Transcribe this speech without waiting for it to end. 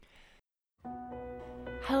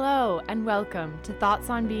Hello and welcome to Thoughts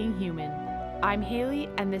on Being Human. I'm Haley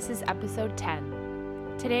and this is episode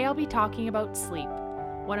 10. Today I'll be talking about sleep,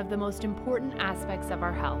 one of the most important aspects of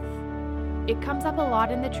our health. It comes up a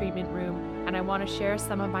lot in the treatment room and I want to share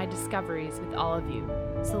some of my discoveries with all of you.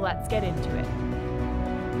 So let's get into it.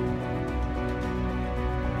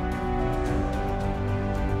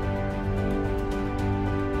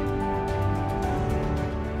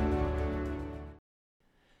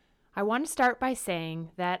 I want to start by saying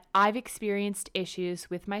that I've experienced issues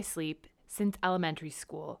with my sleep since elementary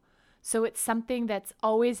school, so it's something that's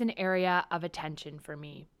always an area of attention for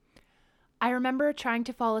me. I remember trying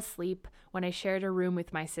to fall asleep when I shared a room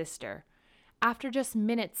with my sister. After just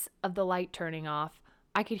minutes of the light turning off,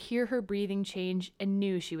 I could hear her breathing change and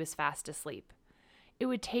knew she was fast asleep. It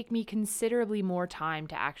would take me considerably more time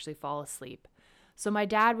to actually fall asleep. So my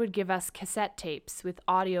dad would give us cassette tapes with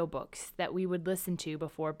audiobooks that we would listen to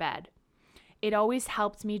before bed. It always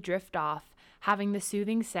helped me drift off, having the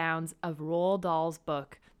soothing sounds of Roald Dahl's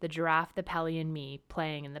book, The Giraffe, the Pelly, and Me,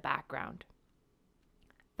 playing in the background.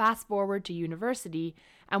 Fast forward to university,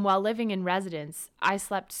 and while living in residence, I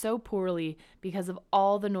slept so poorly because of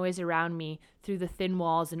all the noise around me through the thin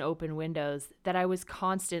walls and open windows that I was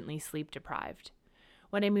constantly sleep deprived.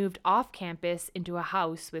 When I moved off campus into a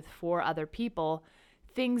house with 4 other people,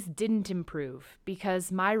 things didn't improve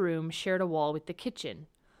because my room shared a wall with the kitchen.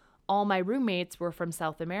 All my roommates were from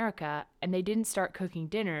South America and they didn't start cooking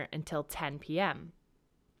dinner until 10 p.m.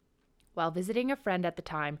 While visiting a friend at the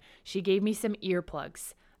time, she gave me some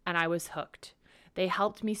earplugs and I was hooked. They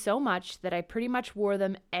helped me so much that I pretty much wore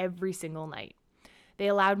them every single night. They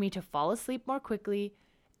allowed me to fall asleep more quickly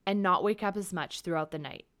and not wake up as much throughout the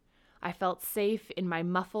night. I felt safe in my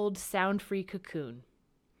muffled, sound-free cocoon.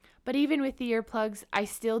 But even with the earplugs, I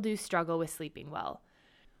still do struggle with sleeping well.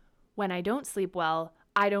 When I don't sleep well,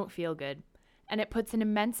 I don't feel good, and it puts an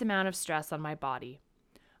immense amount of stress on my body.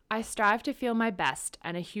 I strive to feel my best,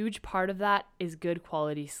 and a huge part of that is good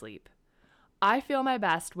quality sleep. I feel my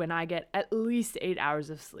best when I get at least 8 hours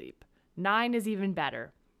of sleep. 9 is even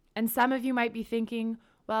better. And some of you might be thinking,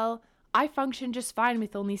 well, I function just fine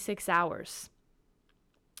with only 6 hours.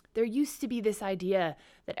 There used to be this idea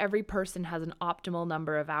that every person has an optimal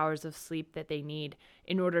number of hours of sleep that they need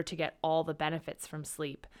in order to get all the benefits from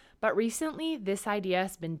sleep. But recently, this idea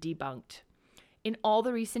has been debunked. In all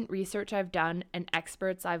the recent research I've done and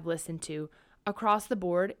experts I've listened to, across the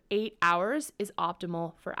board, 8 hours is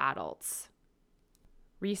optimal for adults.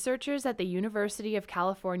 Researchers at the University of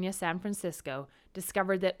California, San Francisco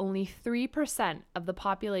discovered that only 3% of the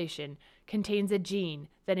population contains a gene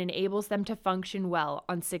that enables them to function well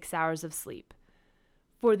on 6 hours of sleep.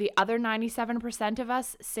 For the other 97% of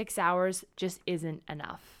us, 6 hours just isn't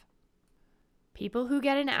enough. People who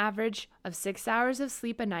get an average of 6 hours of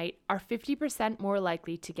sleep a night are 50% more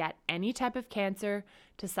likely to get any type of cancer,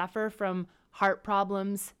 to suffer from heart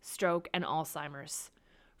problems, stroke, and Alzheimer's.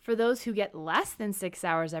 For those who get less than 6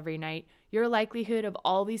 hours every night, your likelihood of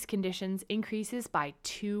all these conditions increases by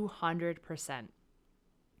 200%.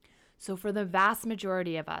 So for the vast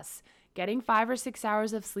majority of us, getting 5 or 6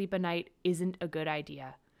 hours of sleep a night isn't a good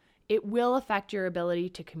idea. It will affect your ability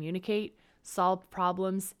to communicate, solve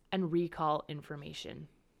problems, and recall information.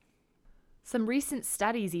 Some recent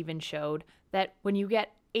studies even showed that when you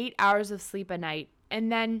get 8 hours of sleep a night,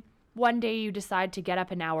 and then one day you decide to get up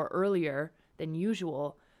an hour earlier than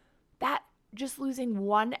usual, that just losing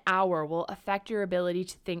 1 hour will affect your ability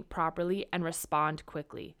to think properly and respond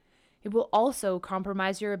quickly. It will also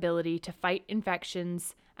compromise your ability to fight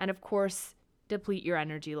infections and, of course, deplete your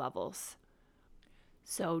energy levels.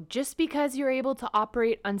 So just because you're able to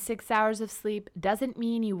operate on 6 hours of sleep doesn't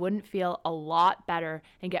mean you wouldn't feel a lot better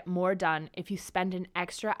and get more done if you spend an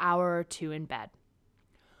extra hour or 2 in bed.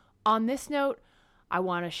 On this note, I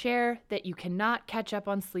want to share that you cannot catch up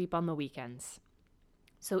on sleep on the weekends.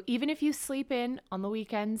 So even if you sleep in on the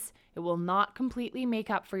weekends, it will not completely make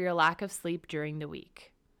up for your lack of sleep during the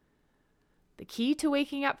week. The key to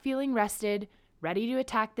waking up feeling rested, ready to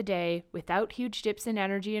attack the day without huge dips in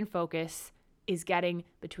energy and focus is getting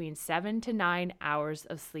between 7 to 9 hours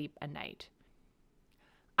of sleep a night.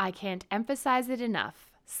 I can't emphasize it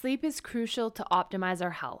enough. Sleep is crucial to optimize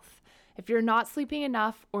our health. If you're not sleeping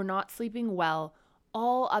enough or not sleeping well,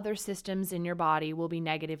 all other systems in your body will be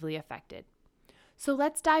negatively affected. So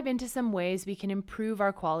let's dive into some ways we can improve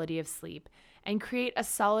our quality of sleep and create a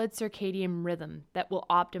solid circadian rhythm that will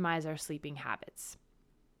optimize our sleeping habits.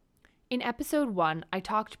 In episode 1, I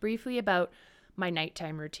talked briefly about my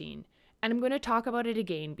nighttime routine, and I'm going to talk about it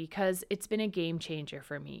again because it's been a game changer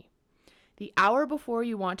for me. The hour before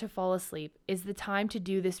you want to fall asleep is the time to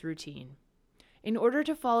do this routine. In order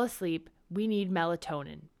to fall asleep, we need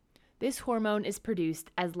melatonin. This hormone is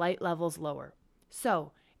produced as light levels lower.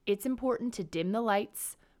 So, it's important to dim the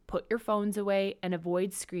lights, put your phones away, and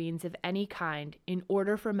avoid screens of any kind in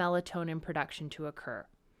order for melatonin production to occur.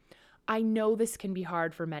 I know this can be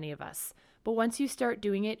hard for many of us, but once you start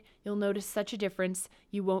doing it, you'll notice such a difference.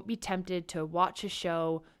 You won't be tempted to watch a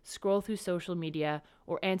show, scroll through social media,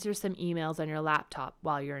 or answer some emails on your laptop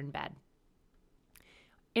while you're in bed.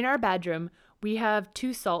 In our bedroom, we have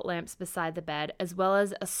 2 salt lamps beside the bed, as well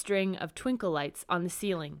as a string of twinkle lights on the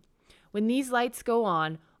ceiling. When these lights go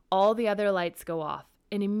on, all the other lights go off,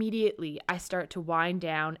 and immediately I start to wind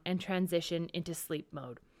down and transition into sleep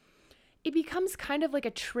mode. It becomes kind of like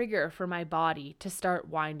a trigger for my body to start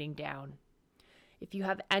winding down. If you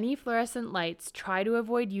have any fluorescent lights, try to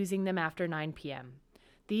avoid using them after 9 p.m.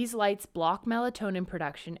 These lights block melatonin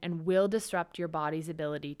production and will disrupt your body's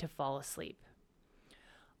ability to fall asleep.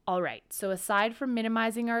 All right, so aside from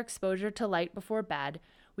minimizing our exposure to light before bed,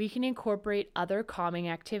 we can incorporate other calming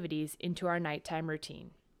activities into our nighttime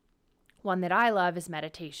routine. One that I love is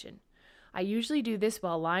meditation. I usually do this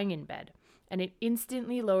while lying in bed, and it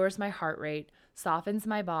instantly lowers my heart rate, softens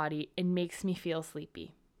my body, and makes me feel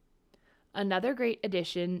sleepy. Another great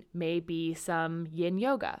addition may be some yin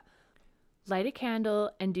yoga. Light a candle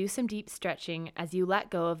and do some deep stretching as you let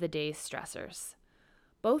go of the day's stressors.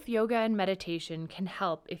 Both yoga and meditation can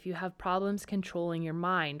help if you have problems controlling your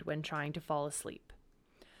mind when trying to fall asleep.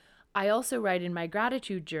 I also write in my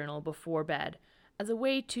gratitude journal before bed as a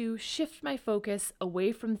way to shift my focus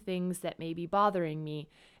away from things that may be bothering me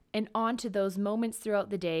and onto those moments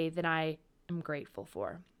throughout the day that I am grateful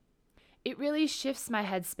for. It really shifts my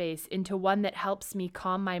headspace into one that helps me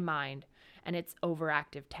calm my mind and its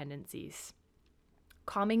overactive tendencies.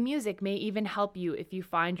 Calming music may even help you if you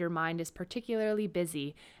find your mind is particularly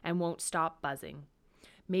busy and won't stop buzzing.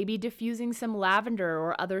 Maybe diffusing some lavender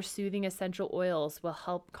or other soothing essential oils will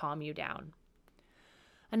help calm you down.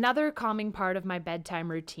 Another calming part of my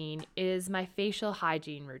bedtime routine is my facial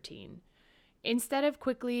hygiene routine. Instead of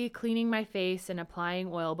quickly cleaning my face and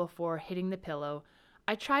applying oil before hitting the pillow,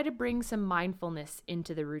 I try to bring some mindfulness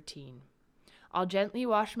into the routine. I'll gently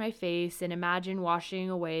wash my face and imagine washing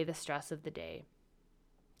away the stress of the day.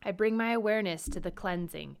 I bring my awareness to the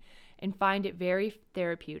cleansing and find it very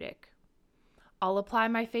therapeutic. I'll apply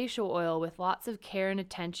my facial oil with lots of care and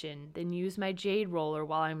attention, then use my jade roller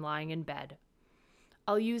while I'm lying in bed.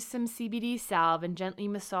 I'll use some CBD salve and gently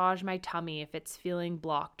massage my tummy if it's feeling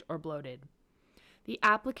blocked or bloated. The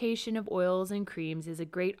application of oils and creams is a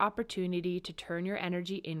great opportunity to turn your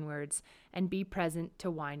energy inwards and be present to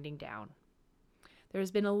winding down.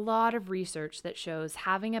 There's been a lot of research that shows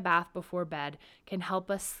having a bath before bed can help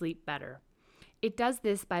us sleep better. It does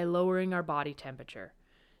this by lowering our body temperature.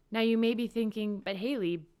 Now you may be thinking, but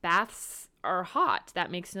Haley, baths are hot.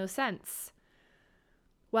 That makes no sense.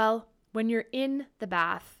 Well, when you're in the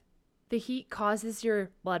bath, the heat causes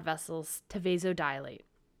your blood vessels to vasodilate.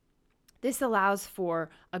 This allows for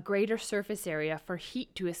a greater surface area for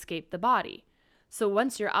heat to escape the body. So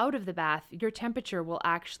once you're out of the bath, your temperature will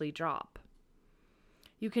actually drop.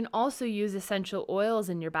 You can also use essential oils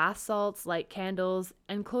in your bath salts, light candles,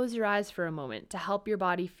 and close your eyes for a moment to help your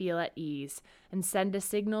body feel at ease and send a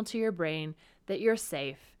signal to your brain that you're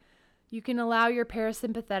safe. You can allow your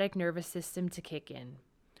parasympathetic nervous system to kick in.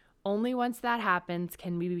 Only once that happens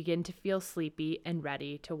can we begin to feel sleepy and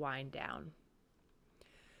ready to wind down.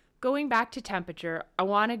 Going back to temperature, I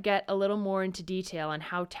want to get a little more into detail on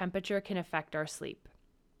how temperature can affect our sleep.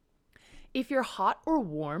 If you're hot or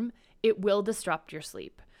warm, it will disrupt your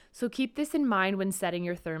sleep. So keep this in mind when setting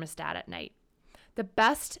your thermostat at night. The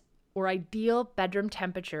best or ideal bedroom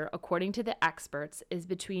temperature, according to the experts, is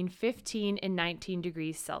between 15 and 19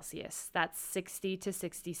 degrees Celsius. That's 60 to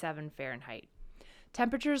 67 Fahrenheit.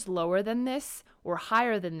 Temperatures lower than this or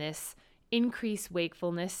higher than this increase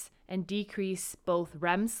wakefulness and decrease both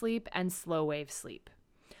REM sleep and slow wave sleep.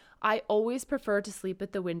 I always prefer to sleep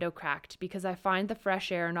with the window cracked because I find the fresh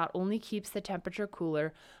air not only keeps the temperature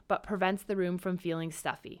cooler, but prevents the room from feeling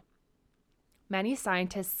stuffy. Many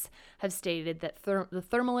scientists have stated that the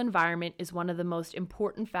thermal environment is one of the most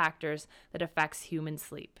important factors that affects human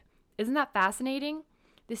sleep. Isn't that fascinating?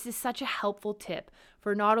 This is such a helpful tip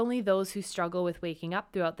for not only those who struggle with waking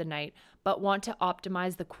up throughout the night, but want to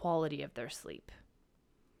optimize the quality of their sleep.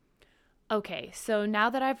 Okay, so now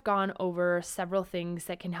that I've gone over several things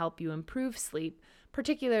that can help you improve sleep,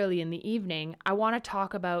 particularly in the evening, I want to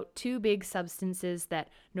talk about 2 big substances that,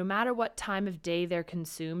 no matter what time of day they're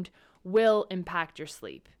consumed, will impact your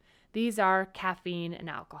sleep. These are caffeine and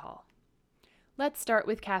alcohol. Let's start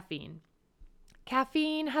with caffeine.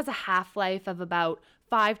 Caffeine has a half-life of about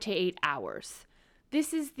 5 to 8 hours.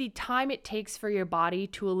 This is the time it takes for your body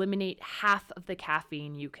to eliminate half of the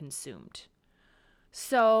caffeine you consumed.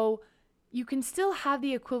 So you can still have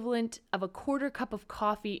the equivalent of a quarter cup of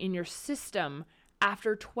coffee in your system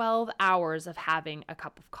after 12 hours of having a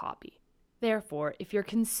cup of coffee. Therefore, if you're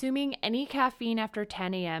consuming any caffeine after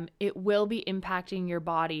 10 a.m., it will be impacting your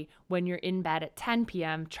body when you're in bed at 10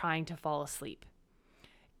 p.m. trying to fall asleep.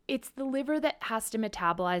 It's the liver that has to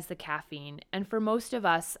metabolize the caffeine, and for most of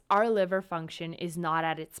us, our liver function is not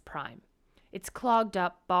at its prime. It's clogged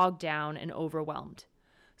up, bogged down, and overwhelmed.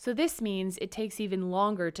 So this means it takes even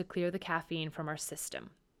longer to clear the caffeine from our system.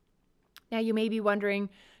 Now you may be wondering,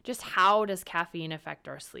 just how does caffeine affect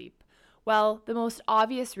our sleep? Well, the most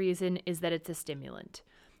obvious reason is that it's a stimulant.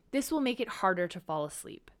 This will make it harder to fall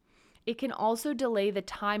asleep. It can also delay the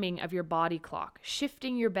timing of your body clock,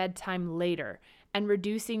 shifting your bedtime later and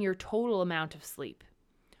reducing your total amount of sleep.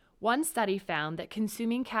 One study found that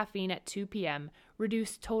consuming caffeine at 2 p.m.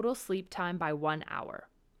 reduced total sleep time by 1 hour.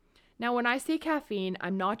 Now, when I say caffeine,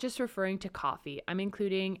 I'm not just referring to coffee. I'm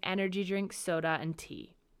including energy drinks, soda, and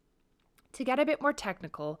tea. To get a bit more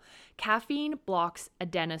technical, caffeine blocks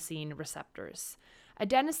adenosine receptors.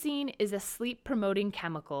 Adenosine is a sleep-promoting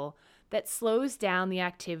chemical that slows down the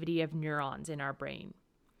activity of neurons in our brain.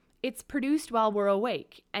 It's produced while we're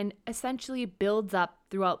awake and essentially builds up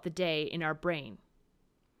throughout the day in our brain.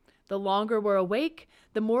 The longer we're awake,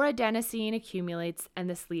 the more adenosine accumulates and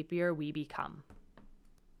the sleepier we become.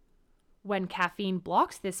 When caffeine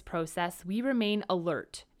blocks this process, we remain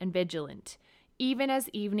alert and vigilant, even as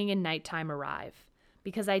evening and nighttime arrive,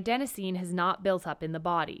 because adenosine has not built up in the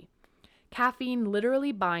body. Caffeine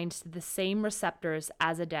literally binds to the same receptors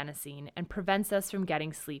as adenosine and prevents us from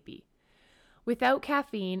getting sleepy. Without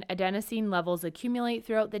caffeine, adenosine levels accumulate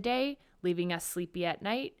throughout the day, leaving us sleepy at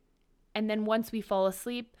night. And then once we fall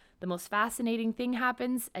asleep, the most fascinating thing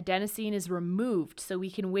happens: adenosine is removed so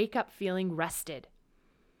we can wake up feeling rested.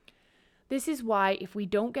 This is why if we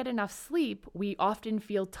don't get enough sleep, we often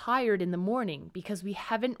feel tired in the morning because we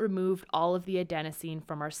haven't removed all of the adenosine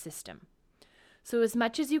from our system. So as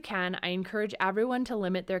much as you can, I encourage everyone to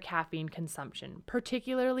limit their caffeine consumption,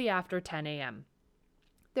 particularly after 10 a.m.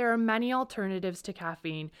 There are many alternatives to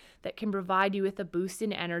caffeine that can provide you with a boost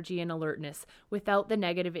in energy and alertness without the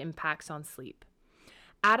negative impacts on sleep.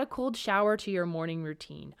 Add a cold shower to your morning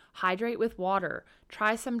routine, hydrate with water,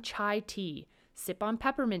 try some chai tea, sip on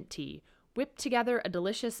peppermint tea, whip together a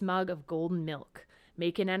delicious mug of golden milk,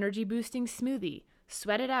 make an energy-boosting smoothie,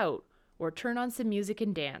 sweat it out, or turn on some music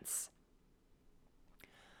and dance.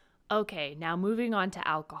 Okay, now moving on to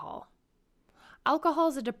alcohol. Alcohol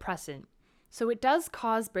is a depressant, so it does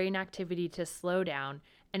cause brain activity to slow down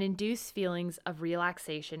and induce feelings of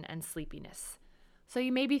relaxation and sleepiness. So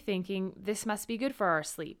you may be thinking, this must be good for our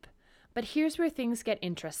sleep. But here's where things get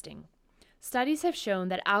interesting. Studies have shown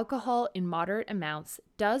that alcohol in moderate amounts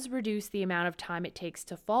does reduce the amount of time it takes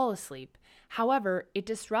to fall asleep. However, it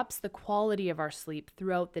disrupts the quality of our sleep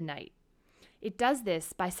throughout the night. It does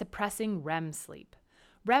this by suppressing REM sleep.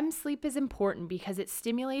 REM sleep is important because it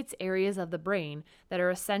stimulates areas of the brain that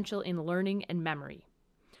are essential in learning and memory.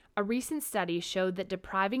 A recent study showed that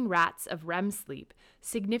depriving rats of REM sleep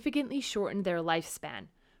significantly shortened their lifespan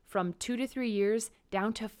from 2 to 3 years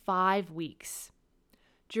down to 5 weeks.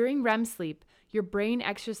 During REM sleep, your brain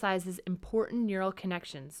exercises important neural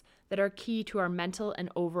connections that are key to our mental and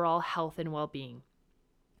overall health and well-being.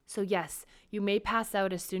 So yes, you may pass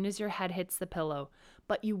out as soon as your head hits the pillow,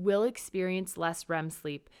 but you will experience less REM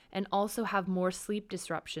sleep and also have more sleep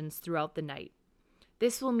disruptions throughout the night.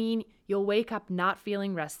 This will mean you'll wake up not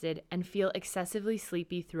feeling rested and feel excessively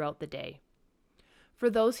sleepy throughout the day. For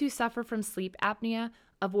those who suffer from sleep apnea,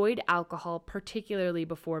 avoid alcohol, particularly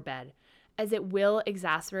before bed, as it will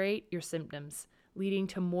exacerbate your symptoms, leading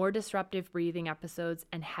to more disruptive breathing episodes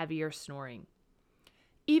and heavier snoring.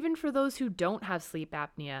 Even for those who don't have sleep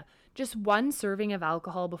apnea, just 1 serving of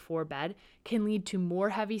alcohol before bed can lead to more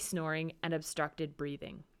heavy snoring and obstructed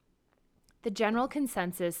breathing. The general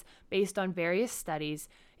consensus, based on various studies,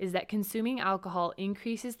 is that consuming alcohol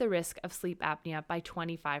increases the risk of sleep apnea by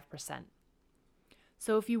 25%.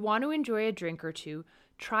 So if you want to enjoy a drink or two,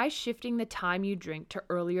 try shifting the time you drink to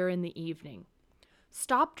earlier in the evening.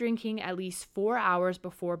 Stop drinking at least 4 hours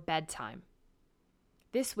before bedtime.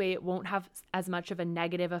 This way it won't have as much of a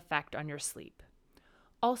negative effect on your sleep.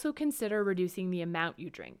 Also consider reducing the amount you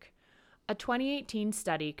drink. A 2018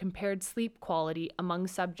 study compared sleep quality among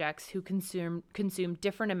subjects who consumed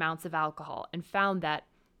different amounts of alcohol and found that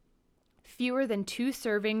fewer than 2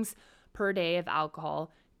 servings per day of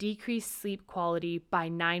alcohol decreased sleep quality by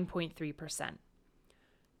 9.3%.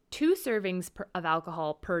 2 servings of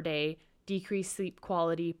alcohol per day decreased sleep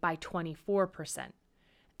quality by 24%.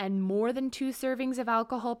 and more than 2 servings of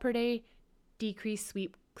alcohol per day decrease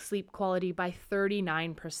sleep quality by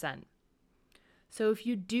 39%. So if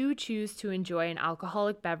you do choose to enjoy an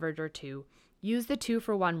alcoholic beverage or two, use the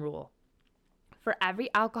 2-for-1 rule. For every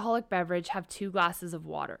alcoholic beverage, have 2 glasses of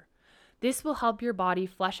water. This will help your body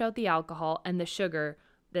flush out the alcohol and the sugar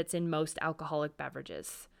that's in most alcoholic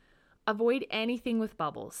beverages. Avoid anything with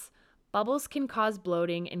bubbles. Bubbles can cause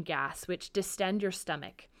bloating and gas, which distend your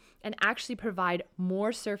stomach and actually provide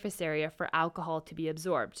more surface area for alcohol to be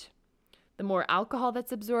absorbed. The more alcohol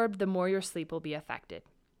that's absorbed, the more your sleep will be affected.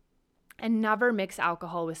 And never mix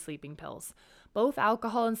alcohol with sleeping pills. Both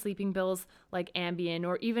alcohol and sleeping pills, like Ambien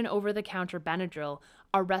or even over-the-counter Benadryl,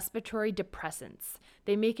 are respiratory depressants.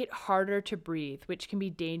 They make it harder to breathe, which can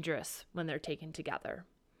be dangerous when they're taken together.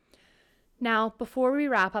 Now, before we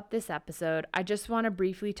wrap up this episode, I just want to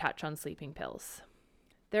briefly touch on sleeping pills.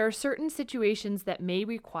 There are certain situations that may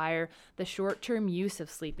require the short-term use of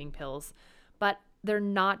sleeping pills, but they're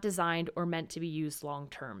not designed or meant to be used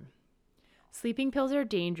long-term. Sleeping pills are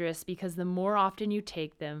dangerous because the more often you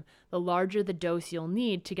take them, the larger the dose you'll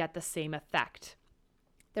need to get the same effect.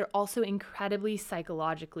 They're also incredibly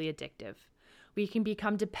psychologically addictive. We can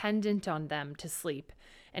become dependent on them to sleep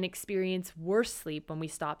and experience worse sleep when we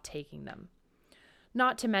stop taking them.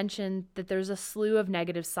 Not to mention that there's a slew of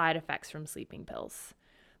negative side effects from sleeping pills.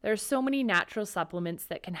 There are so many natural supplements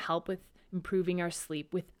that can help with improving our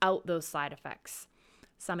sleep without those side effects.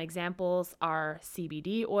 Some examples are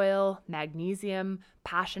CBD oil, magnesium,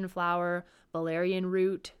 passion flower, valerian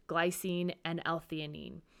root, glycine, and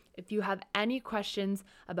L-theanine. If you have any questions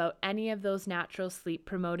about any of those natural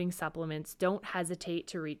sleep-promoting supplements, don't hesitate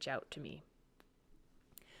to reach out to me.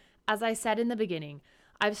 As I said in the beginning,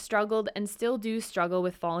 I've struggled and still do struggle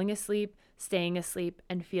with falling asleep, staying asleep,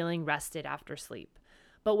 and feeling rested after sleep.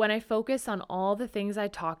 But when I focus on all the things I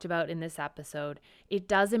talked about in this episode, it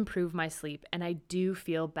does improve my sleep and I do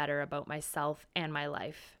feel better about myself and my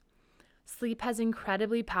life. Sleep has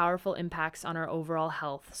incredibly powerful impacts on our overall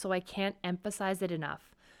health, so I can't emphasize it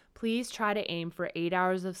enough. Please try to aim for 8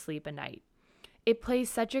 hours of sleep a night. It plays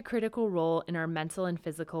such a critical role in our mental and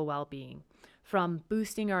physical well-being, from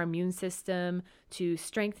boosting our immune system to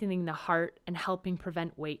strengthening the heart and helping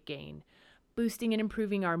prevent weight gain. Boosting and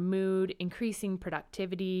improving our mood, increasing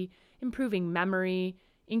productivity, improving memory,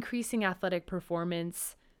 increasing athletic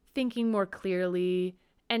performance, thinking more clearly,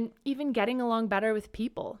 and even getting along better with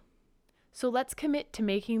people. So let's commit to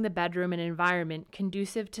making the bedroom an environment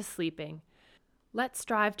conducive to sleeping. Let's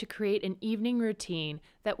strive to create an evening routine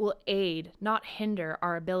that will aid, not hinder,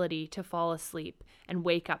 our ability to fall asleep and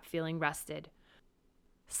wake up feeling rested.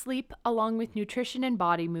 Sleep, along with nutrition and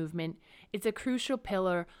body movement, is a crucial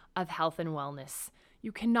pillar of health and wellness.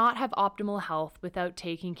 You cannot have optimal health without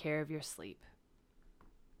taking care of your sleep.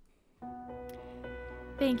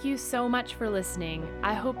 Thank you so much for listening.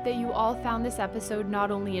 I hope that you all found this episode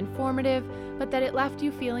not only informative, but that it left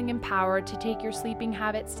you feeling empowered to take your sleeping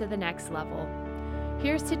habits to the next level.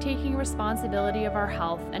 Here's to taking responsibility of our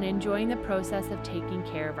health and enjoying the process of taking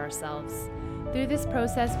care of ourselves. Through this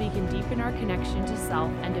process, we can deepen our connection to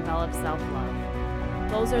self and develop self-love.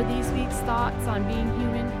 Those are these week's thoughts on being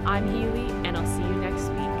human. I'm Haley, and I'll see you next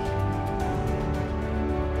week.